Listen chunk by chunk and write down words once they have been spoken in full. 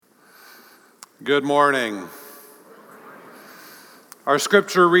Good morning. Our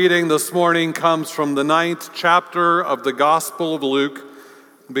scripture reading this morning comes from the 9th chapter of the Gospel of Luke,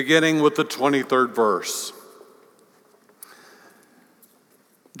 beginning with the 23rd verse.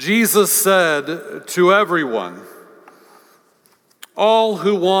 Jesus said to everyone, "All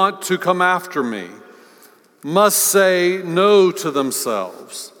who want to come after me must say no to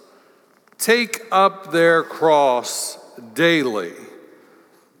themselves, take up their cross daily,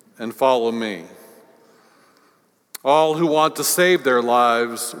 and follow me. All who want to save their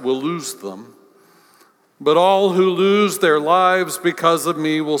lives will lose them, but all who lose their lives because of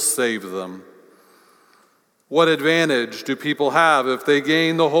me will save them. What advantage do people have if they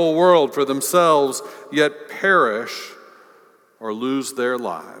gain the whole world for themselves, yet perish or lose their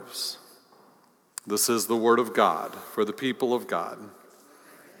lives?" This is the word of God for the people of God.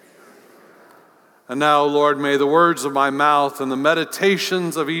 And now, Lord, may the words of my mouth and the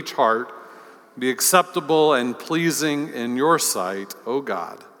meditations of each heart be acceptable and pleasing in your sight, O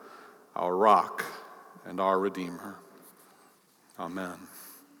God, our rock and our Redeemer. Amen.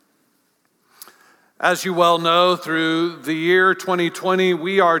 As you well know, through the year 2020,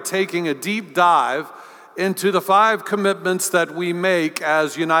 we are taking a deep dive into the 5 commitments that we make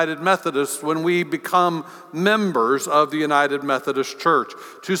as United Methodists when we become members of the United Methodist Church,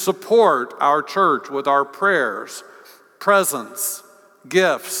 to support our church with our prayers, presence,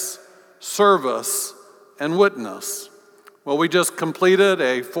 gifts, service, and witness. Well, we just completed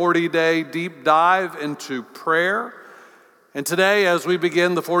a 40-day deep dive into prayer. And today, as we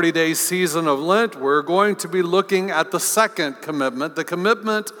begin the 40-day season of Lent, we're going to be looking at the second commitment, the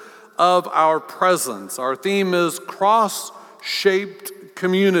commitment of our presence. Our theme is cross-shaped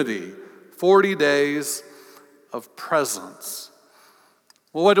community, 40 days of presence.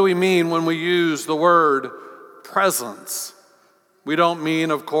 Well, what do we mean when we use the word presence? We don't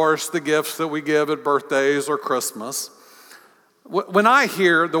mean, of course, the gifts that we give at birthdays or Christmas. When I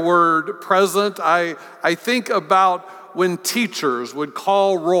hear the word present, I think about when teachers would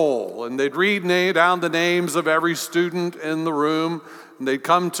call roll and they'd read down the names of every student in the room, and they'd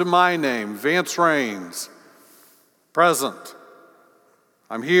come to my name, Vance Rains, present.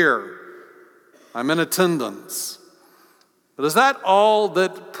 I'm here. I'm in attendance. But is that all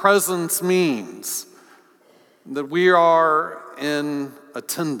that presence means? That we are in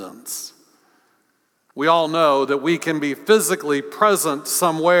attendance? We all know that we can be physically present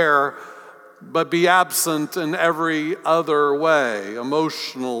somewhere, but be absent in every other way,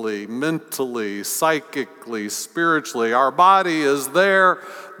 emotionally, mentally, psychically, spiritually. Our body is there,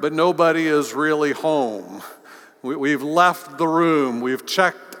 but nobody is really home. We've left the room, we've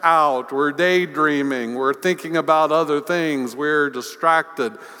checked out, we're daydreaming, we're thinking about other things, we're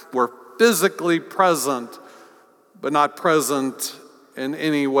distracted. We're physically present, but not present in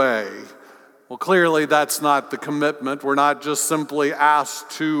any way. Well, clearly that's not the commitment. We're not just simply asked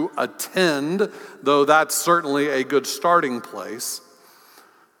to attend, though that's certainly a good starting place.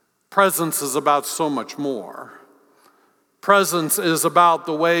 Presence is about so much more. Presence is about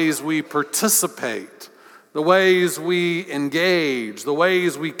the ways we participate, the ways we engage, the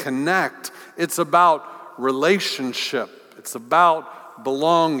ways we connect. It's about relationship. It's about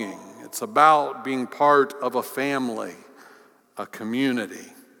belonging. It's about being part of a family, a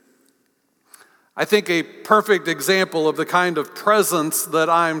community. I think a perfect example of the kind of presence that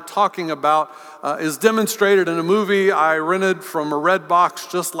I'm talking about is demonstrated in a movie I rented from a Redbox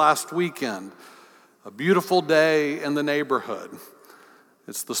just last weekend, A Beautiful Day in the Neighborhood.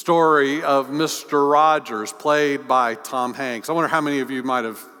 It's the story of Mr. Rogers, played by Tom Hanks. I wonder how many of you might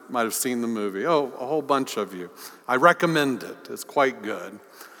have seen the movie. Oh, a whole bunch of you. I recommend it. It's quite good.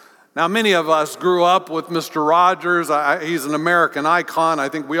 Now, many of us grew up with Mr. Rogers. He's an American icon. I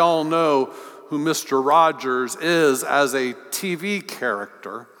think we all know who Mr. Rogers is as a TV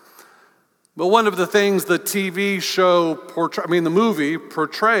character. But one of the things the movie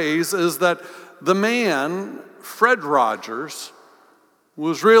portrays is that the man, Fred Rogers,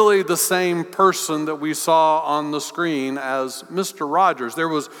 was really the same person that we saw on the screen as Mr. Rogers. There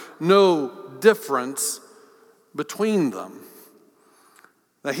was no difference between them.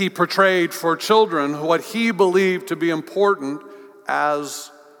 That he portrayed for children what he believed to be important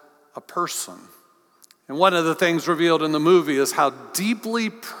as a person. And one of the things revealed in the movie is how deeply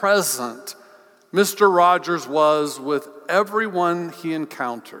present Mr. Rogers was with everyone he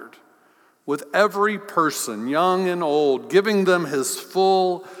encountered, with every person, young and old, giving them his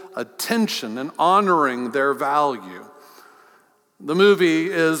full attention and honoring their value. The movie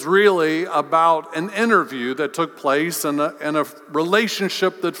is really about an interview that took place and a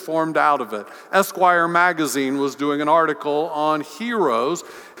relationship that formed out of it. Esquire magazine was doing an article on heroes,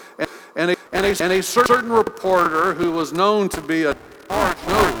 And a certain reporter who was known to be a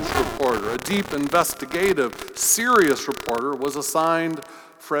hard-nosed reporter, a deep, investigative, serious reporter, was assigned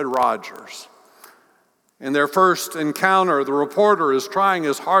Fred Rogers. In their first encounter, the reporter is trying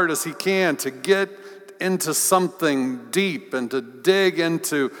as hard as he can to get into something deep and to dig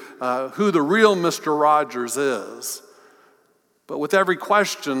into who the real Mr. Rogers is. But with every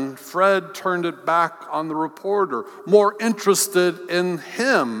question, Fred turned it back on the reporter, more interested in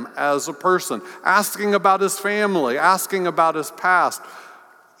him as a person, asking about his family, asking about his past,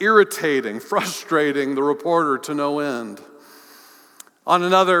 irritating, frustrating the reporter to no end. On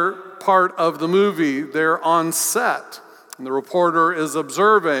another part of the movie, they're on set, and the reporter is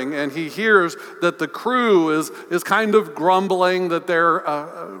observing, and he hears that the crew is kind of grumbling that they're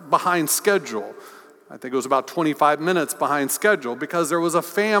behind schedule. I think it was about 25 minutes behind schedule because there was a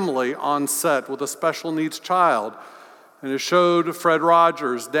family on set with a special needs child. And it showed Fred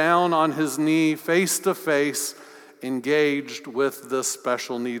Rogers down on his knee, face to face, engaged with this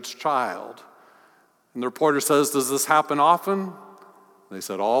special needs child. And the reporter says, "Does this happen often?" They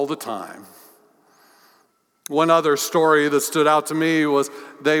said, "All the time." One other story that stood out to me was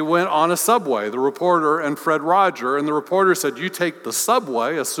they went on a subway, the reporter and Fred Rogers, and the reporter said, "You take the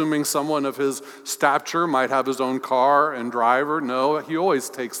subway," assuming someone of his stature might have his own car and driver. No, he always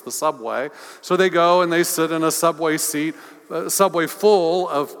takes the subway. So they go and they sit in a subway seat, subway full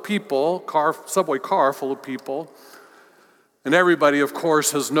of people, subway car full of people. And everybody, of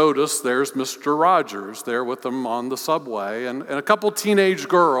course, has noticed there's Mr. Rogers there with them on the subway. And a couple teenage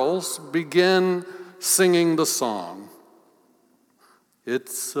girls begin singing the song.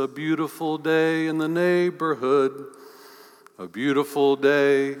 It's a beautiful day in the neighborhood, a beautiful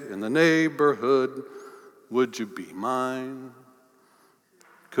day in the neighborhood. Would you be mine?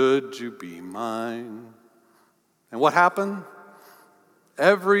 Could you be mine? And what happened?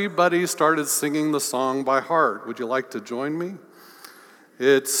 Everybody started singing the song by heart. Would you like to join me?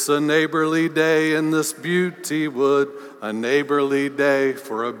 It's a neighborly day in this beauty wood, a neighborly day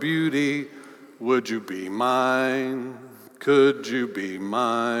for a beauty. Would you be mine? Could you be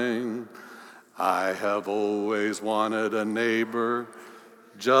mine? I have always wanted a neighbor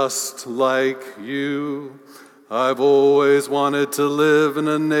just like you. I've always wanted to live in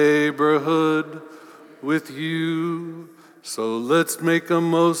a neighborhood with you. So let's make the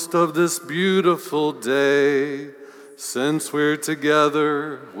most of this beautiful day. Since we're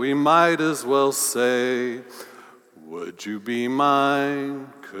together, we might as well say, would you be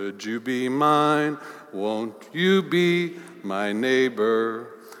mine? Could you be mine? Won't you be my neighbor?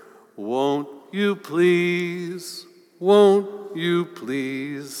 Won't you please? Won't you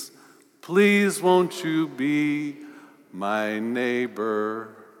please? Please won't you be my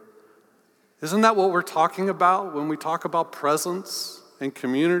neighbor? Isn't that what we're talking about when we talk about presence and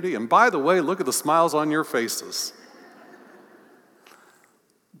community? And by the way, look at the smiles on your faces.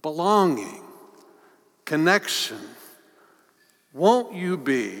 Belonging, connection. Won't you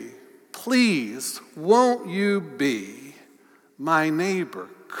be, please, won't you be my neighbor?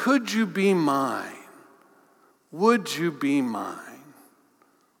 Could you be mine? Would you be mine?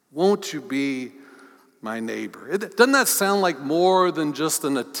 Won't you be my neighbor? Doesn't that sound like more than just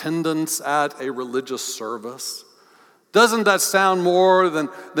an attendance at a religious service? Doesn't that sound more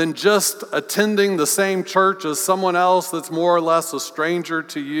than just attending the same church as someone else that's more or less a stranger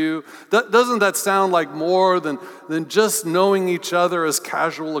to you? Doesn't that sound like more than just knowing each other as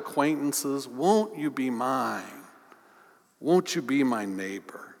casual acquaintances? Won't you be mine? Won't you be my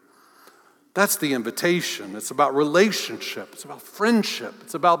neighbor? That's the invitation. It's about relationship. It's about friendship.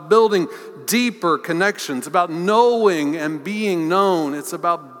 It's about building deeper connections. It's about knowing and being known. It's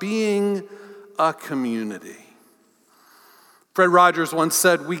about being a community. Fred Rogers once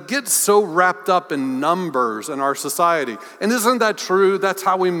said, we get so wrapped up in numbers in our society. And isn't that true? That's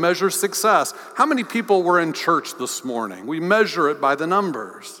how we measure success. How many people were in church this morning? We measure it by the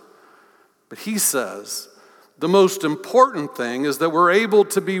numbers. But he says, the most important thing is that we're able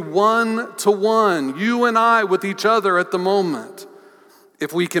to be one-to-one, you and I with each other at the moment.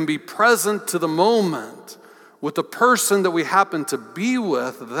 If we can be present to the moment with the person that we happen to be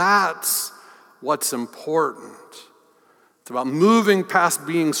with, that's what's important. It's about moving past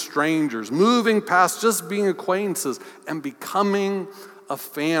being strangers, moving past just being acquaintances, and becoming a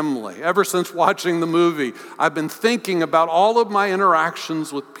family. Ever since watching the movie, I've been thinking about all of my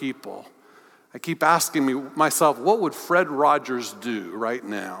interactions with people. I keep asking myself, what would Fred Rogers do right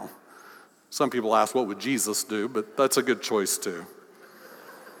now? Some people ask, what would Jesus do? But that's a good choice too.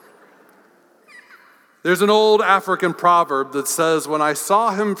 There's an old African proverb that says, when I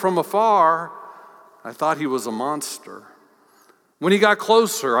saw him from afar, I thought he was a monster. When he got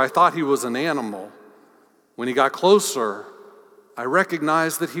closer, I thought he was an animal. When he got closer, I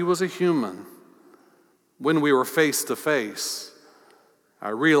recognized that he was a human. When we were face to face, I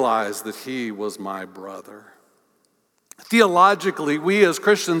realized that he was my brother. Theologically, we as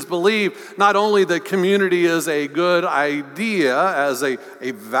Christians believe not only that community is a good idea as a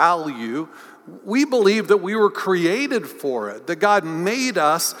value, we believe that we were created for it, that God made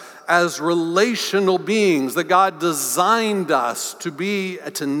us as relational beings, that God designed us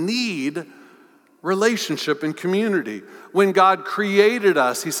to need relationship and community. When God created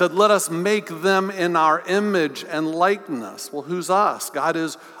us, he said, let us make them in our image and likeness. Well, who's us? God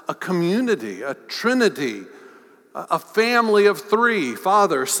is a community, a trinity, a family of three,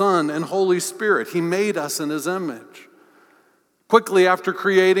 Father, Son, and Holy Spirit. He made us in his image. Quickly after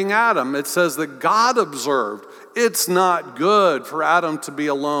creating Adam, it says that God observed, it's not good for Adam to be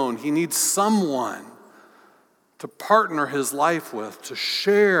alone. He needs someone to partner his life with, to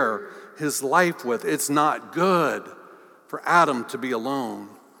share his life with. It's not good for Adam to be alone.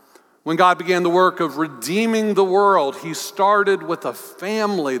 When God began the work of redeeming the world, he started with a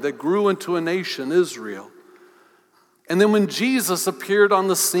family that grew into a nation, Israel. And then when Jesus appeared on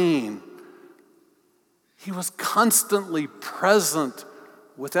the scene, he was constantly present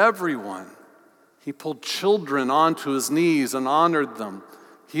with everyone. He pulled children onto his knees and honored them.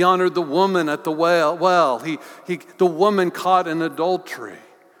 He honored the woman at the well. The woman caught in adultery.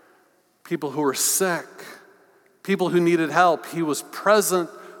 People who were sick, people who needed help. He was present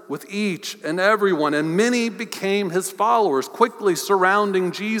with each and everyone, and many became his followers. Quickly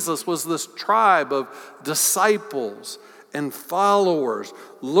surrounding Jesus was this tribe of disciples and followers,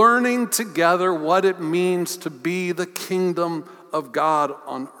 learning together what it means to be the kingdom of God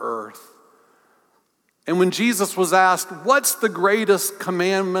on earth. And when Jesus was asked, what's the greatest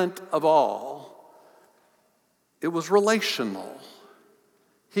commandment of all? It was relational.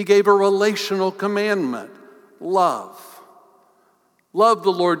 He gave a relational commandment, love. Love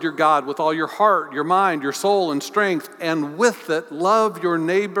the Lord your God with all your heart, your mind, your soul, and strength. And with it, love your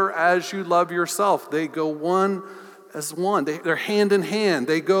neighbor as you love yourself. They go one as one. They're hand in hand.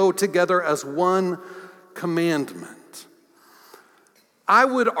 They go together as one commandment. I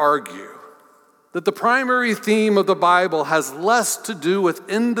would argue that the primary theme of the Bible has less to do with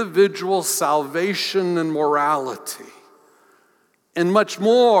individual salvation and morality, and much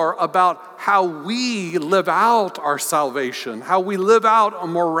more about how we live out our salvation, how we live out a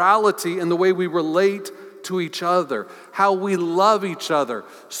morality in the way we relate to each other, how we love each other,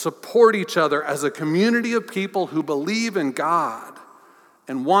 support each other as a community of people who believe in God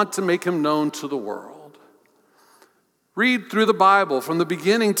and want to make him known to the world. Read through the Bible from the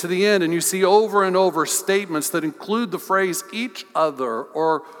beginning to the end, and you see over and over statements that include the phrase each other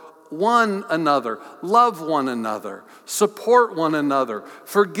or one another, love one another, support one another,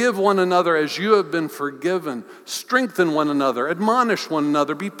 forgive one another as you have been forgiven, strengthen one another, admonish one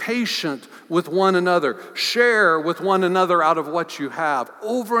another, be patient with one another, share with one another out of what you have.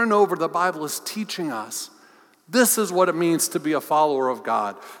 Over and over, the Bible is teaching us this is what it means to be a follower of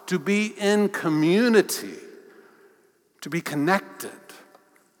God, to be in community, to be connected,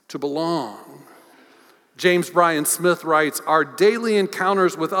 to belong. James Bryan Smith writes, our daily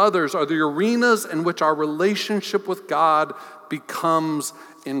encounters with others are the arenas in which our relationship with God becomes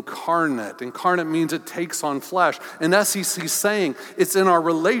incarnate. Incarnate means it takes on flesh. And he's saying it's in our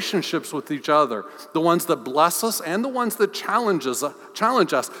relationships with each other, the ones that bless us and the ones that challenge us,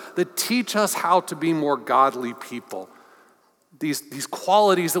 that teach us how to be more godly people. These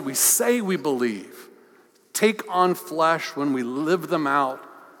qualities that we say we believe take on flesh when we live them out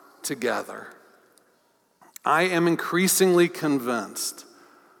together. I am increasingly convinced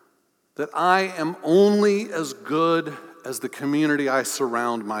that I am only as good as the community I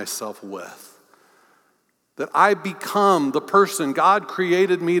surround myself with. That I become the person God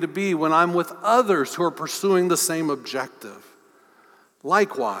created me to be when I'm with others who are pursuing the same objective.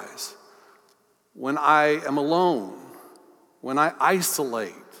 Likewise, when I am alone, when I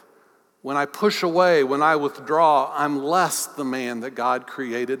isolate, when I push away, when I withdraw, I'm less the man that God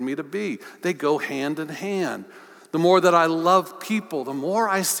created me to be. They go hand in hand. The more that I love people, the more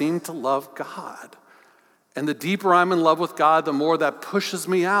I seem to love God. And the deeper I'm in love with God, the more that pushes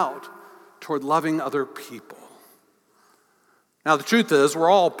me out toward loving other people. Now, the truth is, we're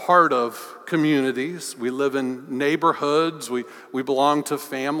all part of communities. We live in neighborhoods. We belong to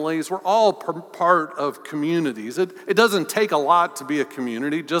families. We're all part of communities. It doesn't take a lot to be a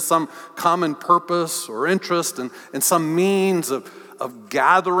community, just some common purpose or interest and some means of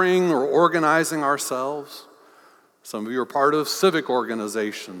gathering or organizing ourselves. Some of you are part of civic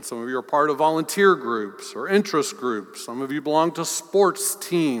organizations. Some of you are part of volunteer groups or interest groups. Some of you belong to sports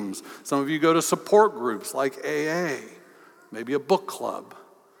teams. Some of you go to support groups like AA, maybe a book club.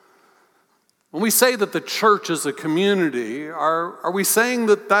 When we say that the church is a community, are we saying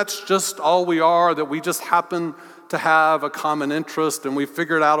that that's just all we are, that we just happen to have a common interest and we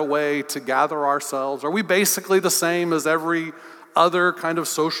figured out a way to gather ourselves? Are we basically the same as every other kind of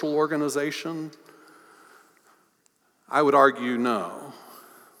social organization? I would argue no.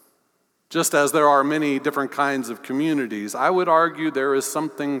 Just as there are many different kinds of communities, I would argue there is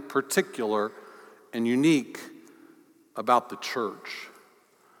something particular and unique about the church.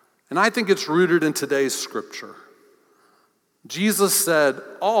 And I think it's rooted in today's scripture. Jesus said,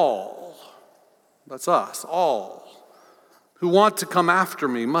 all, that's us, all, who want to come after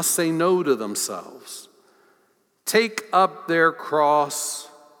me must say no to themselves, take up their cross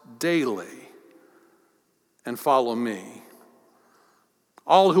daily, and follow me.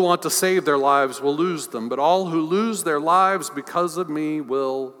 All who want to save their lives will lose them, but all who lose their lives because of me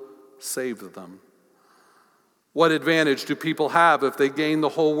will save them. What advantage do people have if they gain the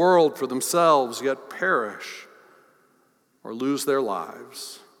whole world for themselves, yet perish or lose their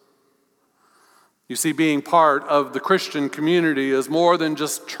lives? You see, being part of the Christian community is more than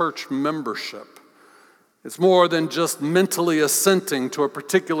just church membership. It's more than just mentally assenting to a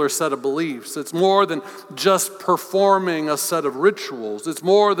particular set of beliefs. It's more than just performing a set of rituals. It's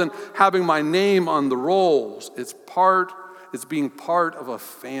more than having my name on the rolls. It's being part of a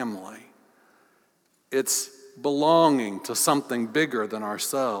family. It's belonging to something bigger than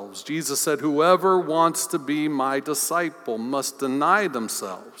ourselves. Jesus said, whoever wants to be my disciple must deny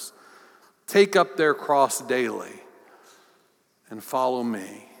themselves, take up their cross daily, and follow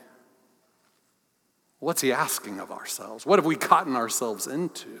me. What's he asking of ourselves? What have we gotten ourselves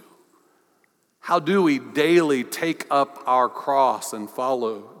into? How do we daily take up our cross and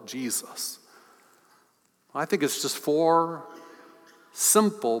follow Jesus? I think it's just 4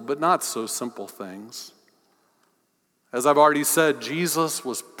 simple but not so simple things. As I've already said, Jesus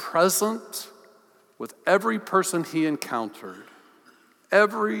was present with every person he encountered.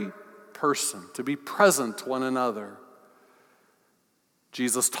 Every person, to be present to one another.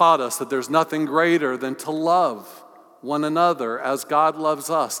 Jesus taught us that there's nothing greater than to love one another as God loves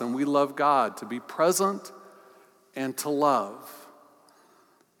us and we love God, to be present and to love.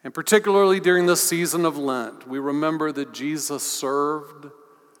 And particularly during this season of Lent, we remember that Jesus served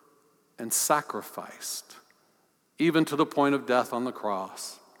and sacrificed, even to the point of death on the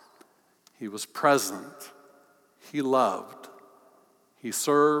cross. He was present, he loved, he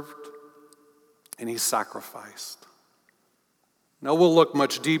served, and he sacrificed. Now, we'll look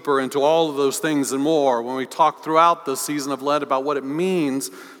much deeper into all of those things and more when we talk throughout this season of Lent about what it means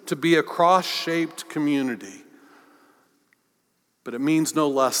to be a cross-shaped community. But it means no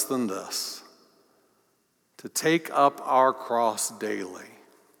less than this: to take up our cross daily,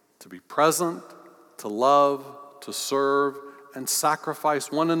 to be present, to love, to serve, and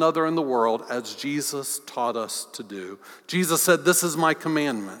sacrifice one another in the world as Jesus taught us to do. Jesus said, "This is my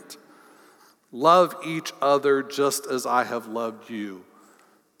commandment. Love each other just as I have loved you.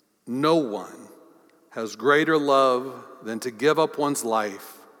 No one has greater love than to give up one's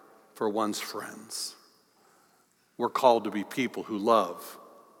life for one's friends." We're called to be people who love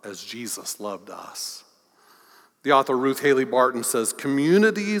as Jesus loved us. The author Ruth Haley Barton says,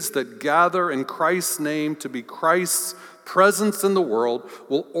 "Communities that gather in Christ's name to be Christ's presence in the world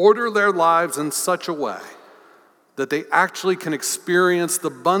will order their lives in such a way that they actually can experience the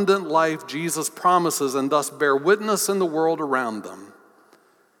abundant life Jesus promises and thus bear witness in the world around them.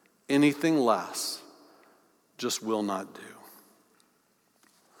 Anything less just will not do."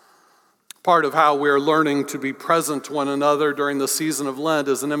 Part of how we're learning to be present to one another during the season of Lent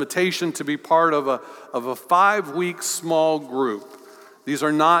is an invitation to be part of a 5-week small group. These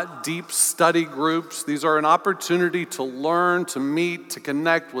are not deep study groups. These are an opportunity to learn, to meet, to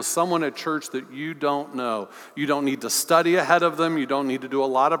connect with someone at church that you don't know. You don't need to study ahead of them. You don't need to do a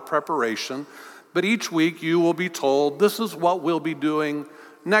lot of preparation. But each week you will be told, this is what we'll be doing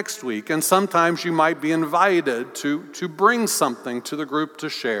next week. And sometimes you might be invited to bring something to the group to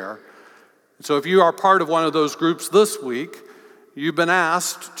share. So if you are part of one of those groups this week, you've been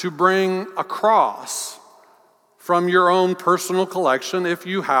asked to bring a cross from your own personal collection, if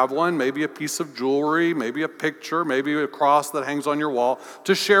you have one, maybe a piece of jewelry, maybe a picture, maybe a cross that hangs on your wall,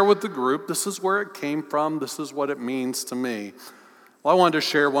 to share with the group. This is where it came from. This is what it means to me. Well, I wanted to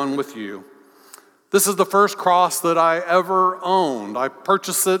share one with you. This is the first cross that I ever owned. I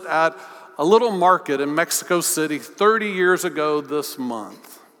purchased it at a little market in Mexico City 30 years ago this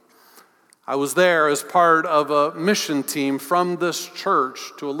month. I was there as part of a mission team from this church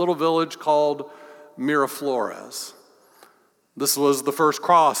to a little village called Miraflores. This was the first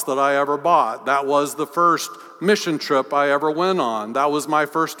cross that I ever bought. That was the first mission trip I ever went on. That was my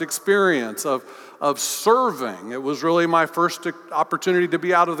first experience of serving. It was really my first opportunity to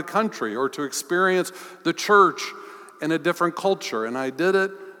be out of the country or to experience the church in a different culture. And I did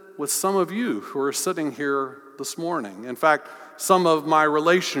it with some of you who are sitting here this morning. In fact, some of my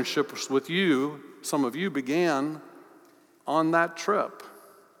relationships with you, some of you began on that trip.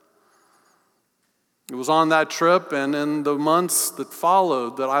 It was on that trip and in the months that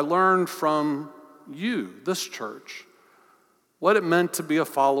followed that I learned from you, this church, what it meant to be a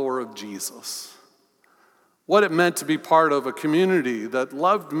follower of Jesus. What it meant to be part of a community that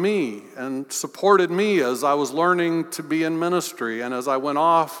loved me and supported me as I was learning to be in ministry and as I went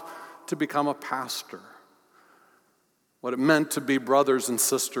off to become a pastor. What it meant to be brothers and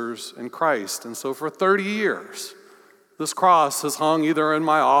sisters in Christ. And so for 30 years, this cross has hung either in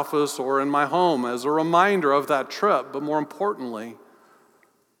my office or in my home as a reminder of that trip, but more importantly,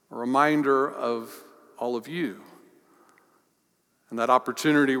 a reminder of all of you. And that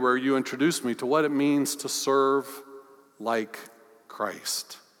opportunity where you introduced me to what it means to serve like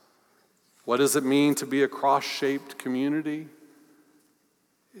Christ. What does it mean to be a cross-shaped community?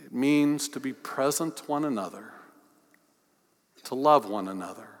 It means to be present to one another, to love one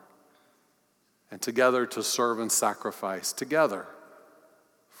another, and together to serve and sacrifice together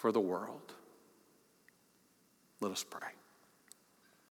for the world. Let us pray.